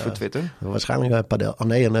naam trouwens voor Twitter. Waarschijnlijk een padel.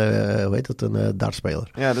 Hoe heet het? Een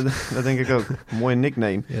dartspeler. Ja, dat denk ik ook. Een mooie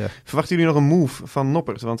nickname. Ja. Verwachten jullie nog een move van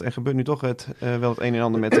Noppert? Want er gebeurt nu toch wel het een en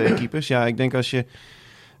ander met de keepers. Ja, ik denk als je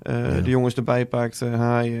de jongens erbij pakt,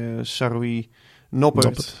 Haai, Saroui,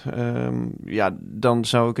 Noppert. Dan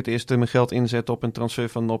zou ik het eerst mijn geld inzetten op een transfer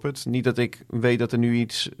van Noppert. Niet dat ik weet dat er nu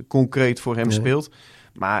iets concreet voor hem speelt.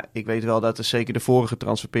 Maar ik weet wel dat er zeker de vorige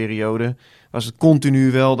transferperiode was het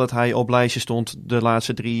continu wel dat hij op lijstje stond de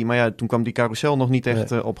laatste 3. Maar ja, toen kwam die carousel nog niet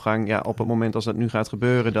echt op gang. Ja, op het moment als dat nu gaat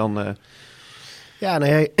gebeuren, dan...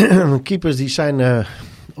 Keepers die zijn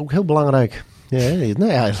ook heel belangrijk.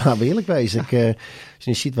 Laten we eerlijk wezen. Als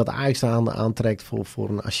je ziet wat Ajax aantrekt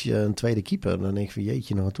als je een tweede keeper, dan denk je van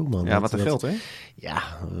jeetje nou toe, man. Ja, wat een geld, hè? Ja,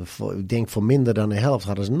 ik denk voor minder dan de helft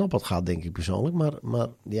hadden ze Noppert gehad, denk ik persoonlijk.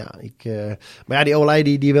 Maar die Olij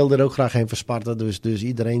die wilde er ook graag heen versparten. Dus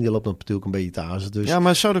iedereen die loopt natuurlijk een beetje te azen. Dus. Ja,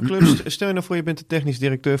 maar zou de club, stel je nou voor je bent de technisch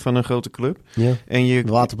directeur van een grote club. Ja, en je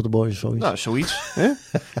water op de boys, zoiets. Nou, zoiets. Hè?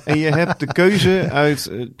 En je hebt de keuze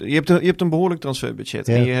uit, je hebt een behoorlijk transferbudget.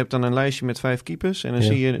 Ja. En je hebt dan een lijstje met 5 keepers. En dan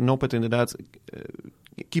zie je Noppert inderdaad...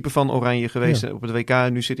 keeper van Oranje geweest op het WK.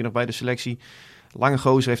 Nu zit hij nog bij de selectie. Lange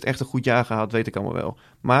gozer, heeft echt een goed jaar gehad, weet ik allemaal wel.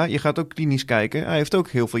 Maar je gaat ook klinisch kijken. Hij heeft ook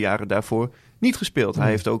heel veel jaren daarvoor niet gespeeld. Hij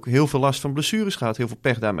heeft ook heel veel last van blessures gehad. Heel veel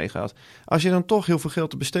pech daarmee gehad. Als je dan toch heel veel geld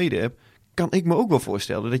te besteden hebt, kan ik me ook wel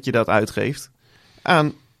voorstellen dat je dat uitgeeft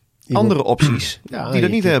aan andere opties die dat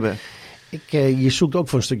niet hebben. Je zoekt ook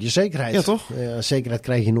voor een stukje zekerheid. Ja, toch? Zekerheid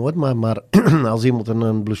krijg je nooit. Maar als iemand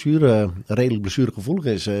een redelijk blessuregevoelig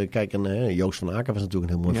is... kijk, Joost van Aken was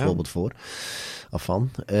natuurlijk een heel mooi voorbeeld voor.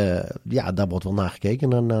 Daar wordt wel naar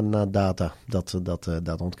gekeken, naar data.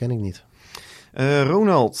 Dat ontken ik niet.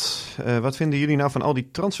 Ronald, wat vinden jullie nou van al die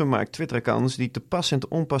transfermarkt Twitter-accounts... die te pas en te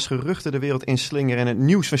onpas geruchten de wereld inslingeren... en het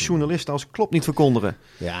nieuws van journalisten als klopt niet verkondigen?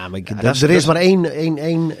 Ja, maar er is maar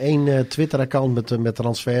één Twitter-account met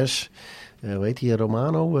transfers... hoe heet die?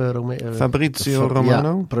 Fabrizio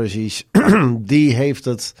Romano? Ja, precies. Die heeft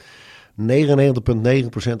het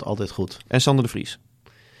 99,9% altijd goed. En Sander de Vries?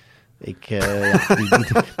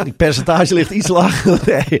 Die percentage ligt iets lager.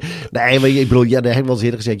 Nee, maar ik bedoel, hij heeft wel eens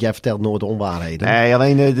eerder gezegd, jij vertelt nooit de onwaarheden. Nee,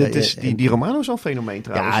 alleen die Romano is al een fenomeen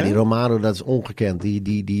trouwens. Ja, die Romano, dat is ongekend.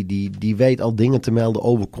 Die weet al dingen te melden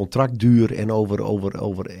over contractduur en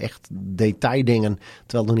over echt detaildingen,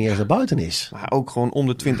 terwijl het nog niet eens naar buiten is. Maar ook gewoon om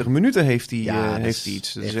de 20 minuten heeft hij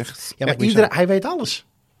iets. Dat is echt, ja, maar hij weet alles.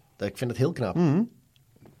 Ik vind het heel knap. Mm-hmm.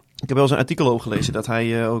 Ik heb wel eens een artikel over gelezen dat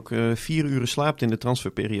hij ook 4 uren slaapt in de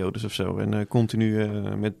transferperiodes of zo. En continu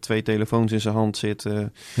met 2 telefoons in zijn hand zit te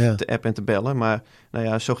appen en te bellen. Maar nou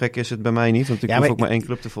ja, zo gek is het bij mij niet, want ik hoef ook maar 1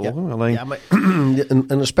 club te volgen. Ja, alleen... ja, maar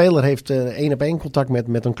een speler heeft 1-op-1 contact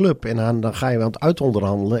met een club. En dan ga je aan het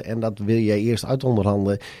uitonderhandelen. En dat wil je eerst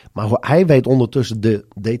uitonderhandelen. Maar hij weet ondertussen de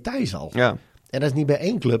details al. Ja. En dat is niet bij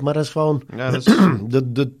 1 club, maar dat is gewoon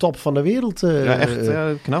de top van de wereld. Ja, echt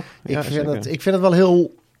knap. Ik vind het wel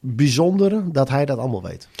heel bijzonder dat hij dat allemaal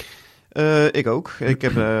weet. Ik ook. Ik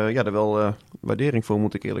heb er wel waardering voor,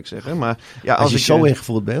 moet ik eerlijk zeggen. Maar ja, als je zo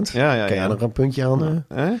ingevoeld bent, kan je nog een puntje aan...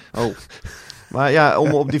 Oh. Maar ja,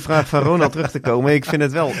 om op die vraag van Ronald terug te komen, ik vind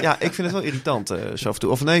het wel irritant zo af en toe.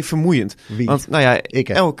 Of nee, vermoeiend. Wie? Want nou ja,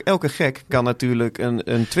 elke gek kan natuurlijk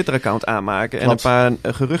een Twitter-account aanmaken en een paar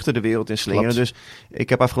geruchten de wereld inslingeren. Dus ik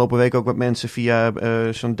heb afgelopen week ook wat mensen via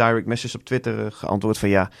zo'n direct message op Twitter geantwoord van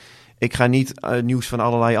ja, ik ga niet nieuws van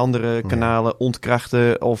allerlei andere kanalen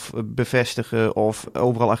ontkrachten of bevestigen of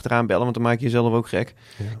overal achteraan bellen, want dan maak je jezelf ook gek.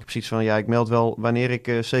 Ja. Ik heb precies van, ik meld wel wanneer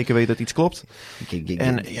ik zeker weet dat iets klopt.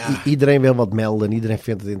 Iedereen wil wat melden, iedereen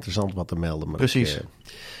vindt het interessant wat te melden. Maar precies.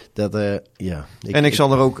 Ik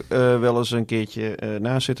zal er ook wel eens een keertje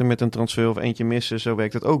naast zitten met een transfer of eentje missen, zo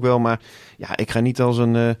werkt het ook wel. Maar ik ga niet als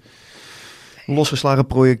een losgeslagen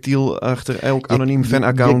projectiel achter elk anoniem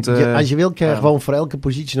fanaccount. Als je wil, kan je gewoon voor elke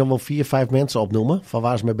positie nog wel 4, 5 mensen opnoemen. Van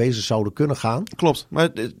waar ze mee bezig zouden kunnen gaan. Klopt, maar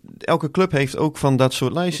elke club heeft ook van dat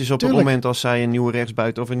soort lijstjes. Op het moment als zij een nieuwe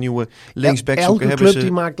rechtsbuiten of een een linksback zoeken. Elke club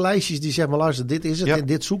die maakt lijstjes die zegt, maar luister, dit is het en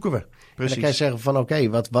dit zoeken we. Precies. En dan kan je zeggen van oké,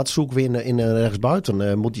 wat zoeken we in een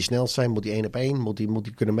rechtsbuiten? Moet hij snel zijn? Moet hij 1-op-1? Moet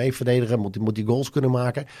hij kunnen meeverdedigen? Moet hij goals kunnen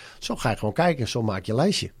maken? Zo ga je gewoon kijken. Zo maak je een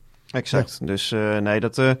lijstje. Exact. Ja. Dus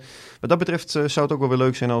wat dat betreft zou het ook wel weer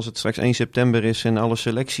leuk zijn als het straks 1 september is en alle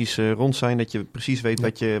selecties rond zijn, dat je precies weet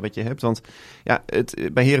wat je hebt. Want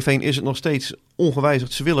bij Heerenveen is het nog steeds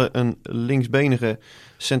ongewijzigd. Ze willen een linksbenige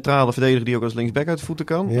centrale verdediger die ook als linksback uit de voeten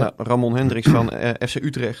kan. Ja. Nou, Ramon Hendricks van FC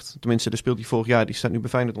Utrecht, tenminste daar speelt hij vorig jaar, die staat nu bij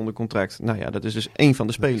Feyenoord onder contract. Nou ja, dat is dus één van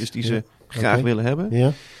de spelers die ze graag willen hebben.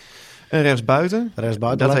 Ja. En rechtsbuiten.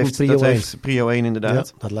 Dat heeft prio 1 inderdaad.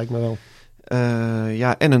 Ja, dat lijkt me wel.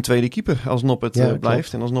 En een tweede keeper als Noppert blijft.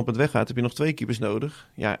 Klopt. En als Noppert weggaat heb je nog 2 keepers nodig.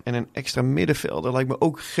 Ja, en een extra middenvelder lijkt me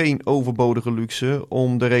ook geen overbodige luxe.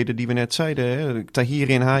 Om de reden die we net zeiden. Hè.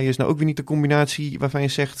 Tahiri en Haaien is nou ook weer niet de combinatie waarvan je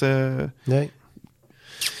zegt... Nee.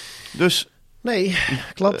 Dus... Nee,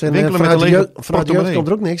 klopt. En vanuit de jeugd komt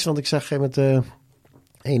er ook niks. Want ik zag met...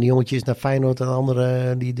 Eén jongetje is naar Feyenoord en de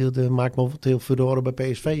andere die maakt me heel verloren bij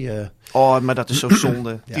PSV. Maar dat is zo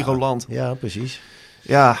zonde. Tiroland. Ja, precies.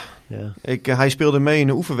 Ja. Hij speelde mee in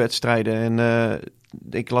de oefenwedstrijden. En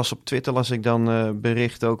op Twitter dan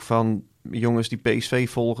bericht ook van jongens die PSV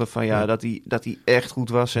volgen van dat hij echt goed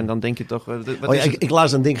was. En dan denk je toch... Ik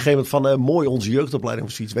las een ding gegeven van mooi onze jeugdopleiding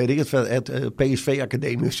of zoiets. Weet ik het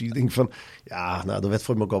PSV-academie of zoiets. Ik denk van, daar werd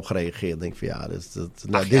voor me ook op gereageerd. Ik denk van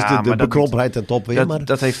dit is de bekrompenheid ten top weer.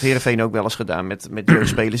 Dat heeft Heerenveen ook wel eens gedaan met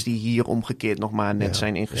jeugdspelers die hier omgekeerd nog maar net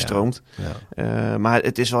zijn ingestroomd. Ja. Maar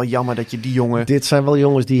het is wel jammer dat je die jongen... Dit zijn wel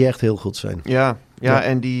jongens die echt heel goed zijn. Ja.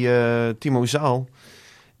 En die Timo Zaal,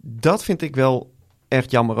 dat vind ik wel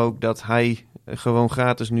echt jammer ook dat hij gewoon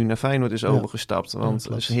gratis nu naar Feyenoord is overgestapt.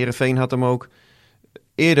 Want Heerenveen had hem ook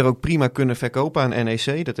eerder ook prima kunnen verkopen aan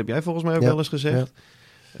NEC. Dat heb jij volgens mij ook wel eens gezegd.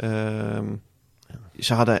 Ja.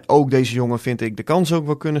 Ze hadden ook deze jongen, vind ik, de kans ook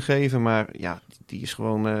wel kunnen geven. Maar die is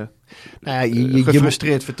gewoon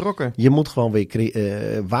gefrustreerd vertrokken. Je moet gewoon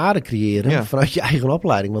weer waarde creëren vanuit je eigen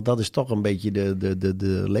opleiding. Want dat is toch een beetje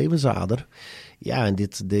de levensader. Ja, en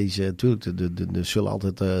natuurlijk, er zullen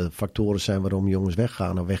altijd factoren zijn waarom jongens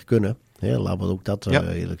weggaan of weg kunnen. Laten we ook dat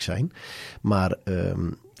eerlijk zijn. Maar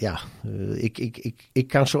ik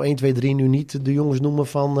kan zo 1, 2, 3 nu niet de jongens noemen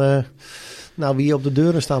van wie op de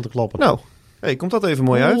deuren staan te kloppen. Nou, komt dat even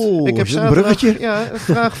mooi uit. Ik heb zaterdag een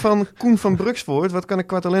vraag van Koen van Bruksvoort. Wat kan ik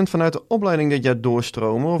qua talent vanuit de opleiding dit jaar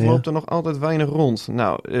doorstromen? Of loopt er nog altijd weinig rond?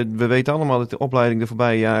 Nou, we weten allemaal dat de opleiding de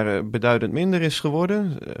voorbije jaren beduidend minder is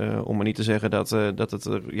geworden. Om maar niet te zeggen dat het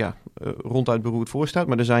er ronduit beroerd voor staat.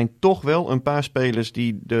 Maar er zijn toch wel een paar spelers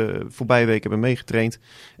die de voorbije week hebben meegetraind.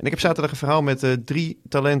 En ik heb zaterdag een verhaal met 3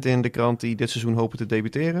 talenten in de krant die dit seizoen hopen te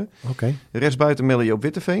debuteren. Okay. Rechtsbuiten Melly op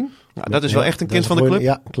Witteveen. Nou, dat is wel echt een kind van de club.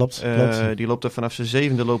 Ja, klopt. Die loopt er vanaf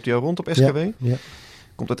zijn 7e loopt hij al rond op SKW. Ja.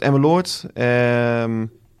 Komt uit Emmeloord.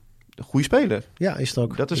 Goeie speler. Ja, is het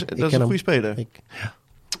ook. Dat is een goede speler.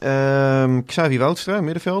 Xavi Woudstra,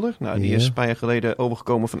 middenvelder. Nou, die is een paar jaar geleden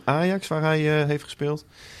overgekomen van Ajax, waar hij heeft gespeeld.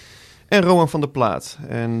 En Rowan van der Plaat.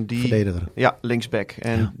 En die, verdediger. Ja, linksback.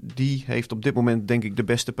 En die heeft op dit moment denk ik de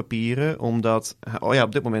beste papieren. Omdat,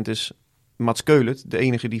 op dit moment is Mats Keulert de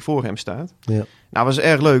enige die voor hem staat. Ja. Nou, was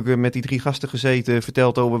erg leuk. Met die 3 gasten gezeten.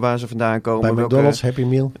 Verteld over waar ze vandaan komen. Bij McDonald's, Happy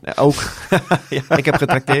Meal. Ook. Ik heb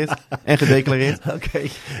getrakteerd en gedeclareerd. Oké.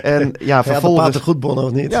 En vervolgens... Had de goedbon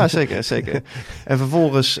of niet? Ja, zeker. En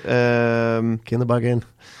vervolgens... Kinderbak in.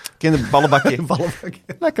 Ballenbakje.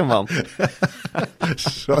 Lekker man.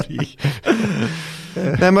 Sorry.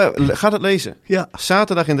 Nee, maar ga het lezen. Ja.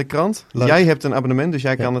 Zaterdag in de krant. Leuk. Jij hebt een abonnement, dus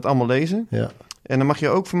jij kan het allemaal lezen. Ja. En dan mag je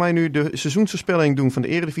ook voor mij nu de seizoensvoorspelling doen van de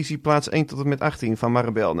Eredivisie plaats 1 tot en met 18 van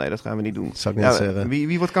Maribel. Nee, dat gaan we niet doen. Dat zou ik net zeggen.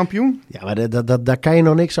 Wie wordt kampioen? Ja, maar daar kan je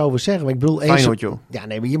nog niks over zeggen. Maar ik bedoel, Feyenoord, joh. Ja,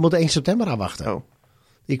 nee, maar je moet 1 september aanwachten. Oh.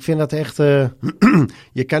 Ik vind dat echt...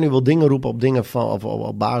 je kan nu wel dingen roepen op dingen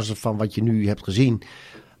op basis van wat je nu hebt gezien.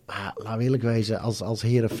 Maar laat we eerlijk wezen, als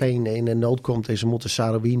Heerenveen in een nood komt en ze moeten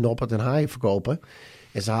Saroui, Noppert en Haaien verkopen.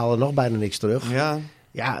 En ze halen nog bijna niks terug. Ja.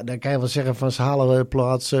 Ja, dan kan je wel zeggen van ze halen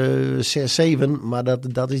plaats 6, 7. Maar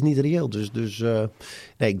dat is niet reëel. Dus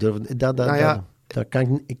nee, ik durf...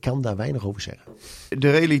 Ik kan daar weinig over zeggen.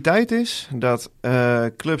 De realiteit is dat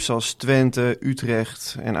clubs als Twente,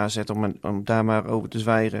 Utrecht en AZ, om daar maar over te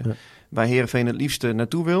zwijgen, waar Heerenveen het liefste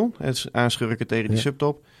naartoe wil, het aanschurken tegen die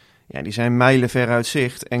subtop, ja, die zijn mijlen ver uit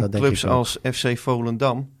zicht. En dat clubs als FC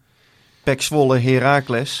Volendam, PEC Zwolle,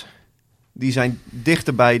 Heracles, die zijn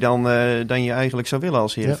dichterbij dan je eigenlijk zou willen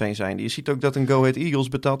als Heerenveen zijn. Je ziet ook dat een Go Ahead Eagles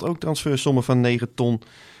betaalt ook transfersommen van 9 ton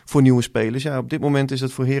voor nieuwe spelers. Ja, op dit moment is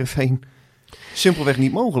dat voor Heerenveen simpelweg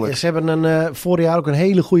niet mogelijk. Ze hebben vorig jaar ook een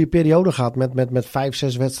hele goede periode gehad. Met 5,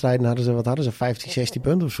 6 wedstrijden hadden ze 15, 16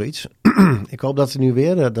 punten of zoiets. Ik hoop dat ze nu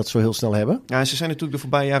weer dat zo heel snel hebben. Ja, en ze zijn natuurlijk de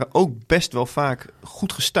voorbije jaren ook best wel vaak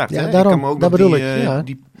goed gestart. Ja, hè? daarom, ik kan me ook dat nog bedoel ik.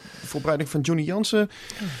 Die voorbereiding van Johnny Jansen.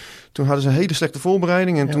 Toen hadden ze een hele slechte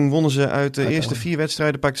voorbereiding. En toen wonnen ze uit de eerste 4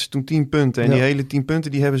 wedstrijden, pakten ze toen 10 punten. En die hele 10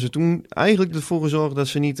 punten die hebben ze toen eigenlijk ervoor gezorgd dat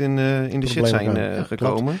ze niet in de shit zijn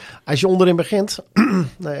gekomen. Klopt. Als je onderin begint,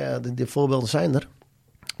 nou ja, de voorbeelden zijn er.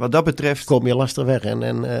 Wat dat betreft kom je lastig weg.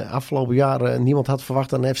 En afgelopen jaar, niemand had verwacht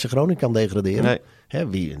dat een FC Groningen kan degraderen. Nee. Hè,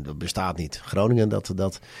 dat bestaat niet. Groningen,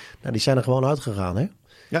 die zijn er gewoon uitgegaan, hè?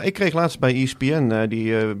 Ja, ik kreeg laatst bij ESPN,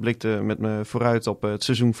 die blikte met me vooruit op het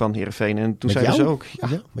seizoen van Heerenveen. En toen zeiden ze ook,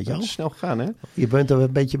 met jou? Dat is snel gegaan, hè? Je bent er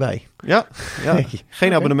een beetje bij. Ja.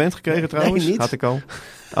 Geen abonnement gekregen trouwens, niet. Had ik al.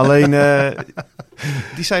 Alleen,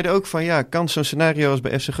 die zeiden ook van, ja, kan zo'n scenario als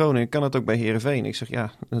bij FC Groningen, kan het ook bij Heerenveen? Ik zeg,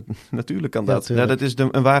 ja, natuurlijk kan dat. Ja, dat is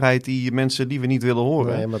een waarheid die mensen liever niet willen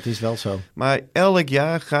horen. Nee, maar het is wel zo. Maar elk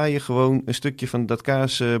jaar ga je gewoon een stukje van dat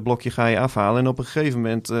kaasblokje ga je afhalen. En op een gegeven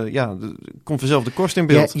moment, komt vanzelf de kost in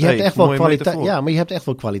beeld. Je hebt echt wel kwaliteit. Ja, maar je hebt echt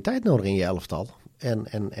wel kwaliteit nodig in je elftal.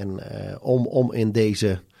 Om in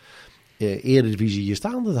deze Eredivisie je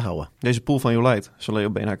staande te houden. Deze pool van Jolijt, zal Leo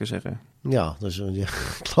Beenhakker zeggen. Ja, dus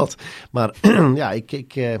klopt. Maar ja,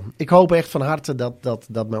 ik hoop echt van harte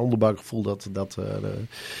dat mijn onderbuikgevoel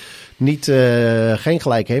geen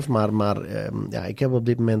gelijk heeft. Maar ik heb op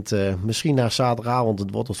dit moment, misschien na zaterdagavond,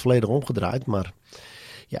 het wordt het volledig omgedraaid. Maar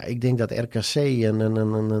ja, ik denk dat RKC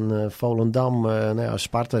en Volendam,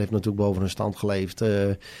 Sparta heeft natuurlijk boven hun stand geleefd.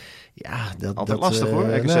 Altijd lastig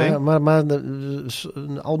hoor, RKC. Maar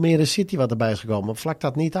Almere City wat erbij is gekomen, vlakt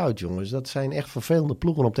dat niet uit, jongens. Dat zijn echt vervelende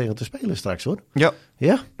ploegen om tegen te spelen straks, hoor.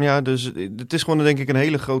 Ja, dus het is gewoon denk ik een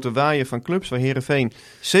hele grote waaier van clubs waar Heerenveen,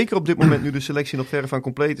 zeker op dit moment nu de selectie nog verre van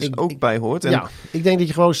compleet is, ook bij hoort. En ik denk dat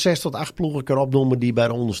je gewoon 6 tot 8 ploegen kan opnoemen die bij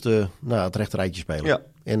de onderste, het rechterrijtje spelen. Ja.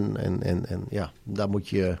 En daar moet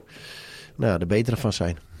je de betere van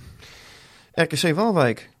zijn. RKC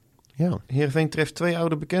Waalwijk. Ja. Heerenveen treft 2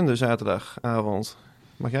 oude bekenden zaterdagavond.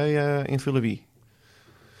 Mag jij invullen wie?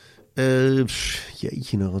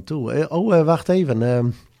 Jeetje nog aan toe. Wacht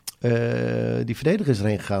even. Die verdediger is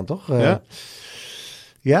erheen gegaan, toch?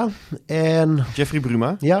 Ja. En Jeffrey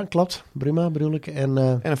Bruma. Ja, klopt. Bruma bedoel ik. En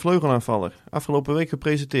een vleugelaanvaller. Afgelopen week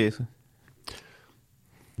gepresenteerd.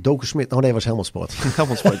 Doken Smit. Oh nee, was Helmond Sport.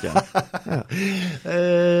 Helmond Sport, ja.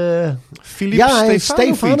 Filip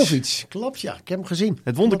Stefanovic. Klopt, ja. Ik heb hem gezien.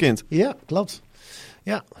 Het wonderkind. Klopt. Ja, klopt.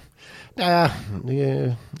 Ja. Nou ja,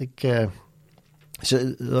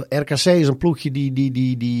 RKC is een ploegje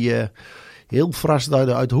die heel verrassend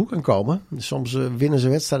uit de hoek kan komen. Soms winnen ze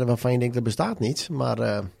wedstrijden waarvan je denkt dat bestaat niet.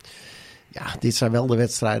 Maar dit zijn wel de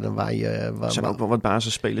wedstrijden waar je... Er zijn ook wel wat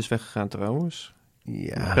basisspelers weggegaan trouwens.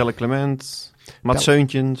 Ja. Pelle Clement, Mats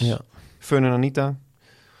Seuntjens, Fern en Anita.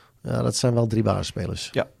 Ja, dat zijn wel 3 basisspelers.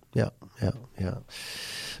 Ja.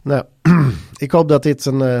 Nou, ik hoop dat dit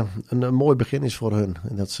een mooi begin is voor hun.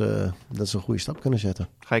 En dat ze een goede stap kunnen zetten.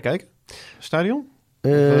 Ga je kijken? Stadion?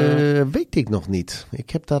 Weet ik nog niet. Ik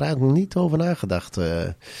heb daar eigenlijk niet over nagedacht.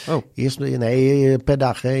 Eerst, per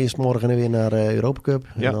dag. Eerst morgen weer naar Europa Cup.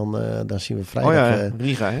 Ja. En dan zien we vrijdag...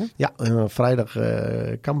 Riga, hè? Ja, vrijdag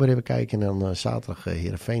Cambuur even kijken. En dan zaterdag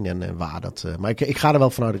Heerenveen en waar dat... maar ik ga er wel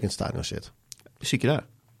vanuit dat ik in het stadion zit. Zie ik je daar.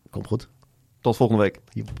 Komt goed. Tot volgende week.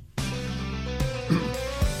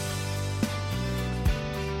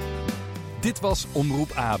 Dit was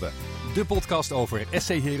Omroep Abe. De podcast over SC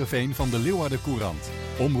Heerenveen van de Leeuwarden Courant.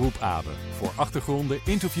 Omroep Abe. Voor achtergronden,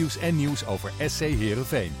 interviews en nieuws over SC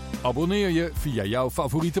Heerenveen. Abonneer je via jouw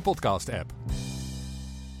favoriete podcast-app.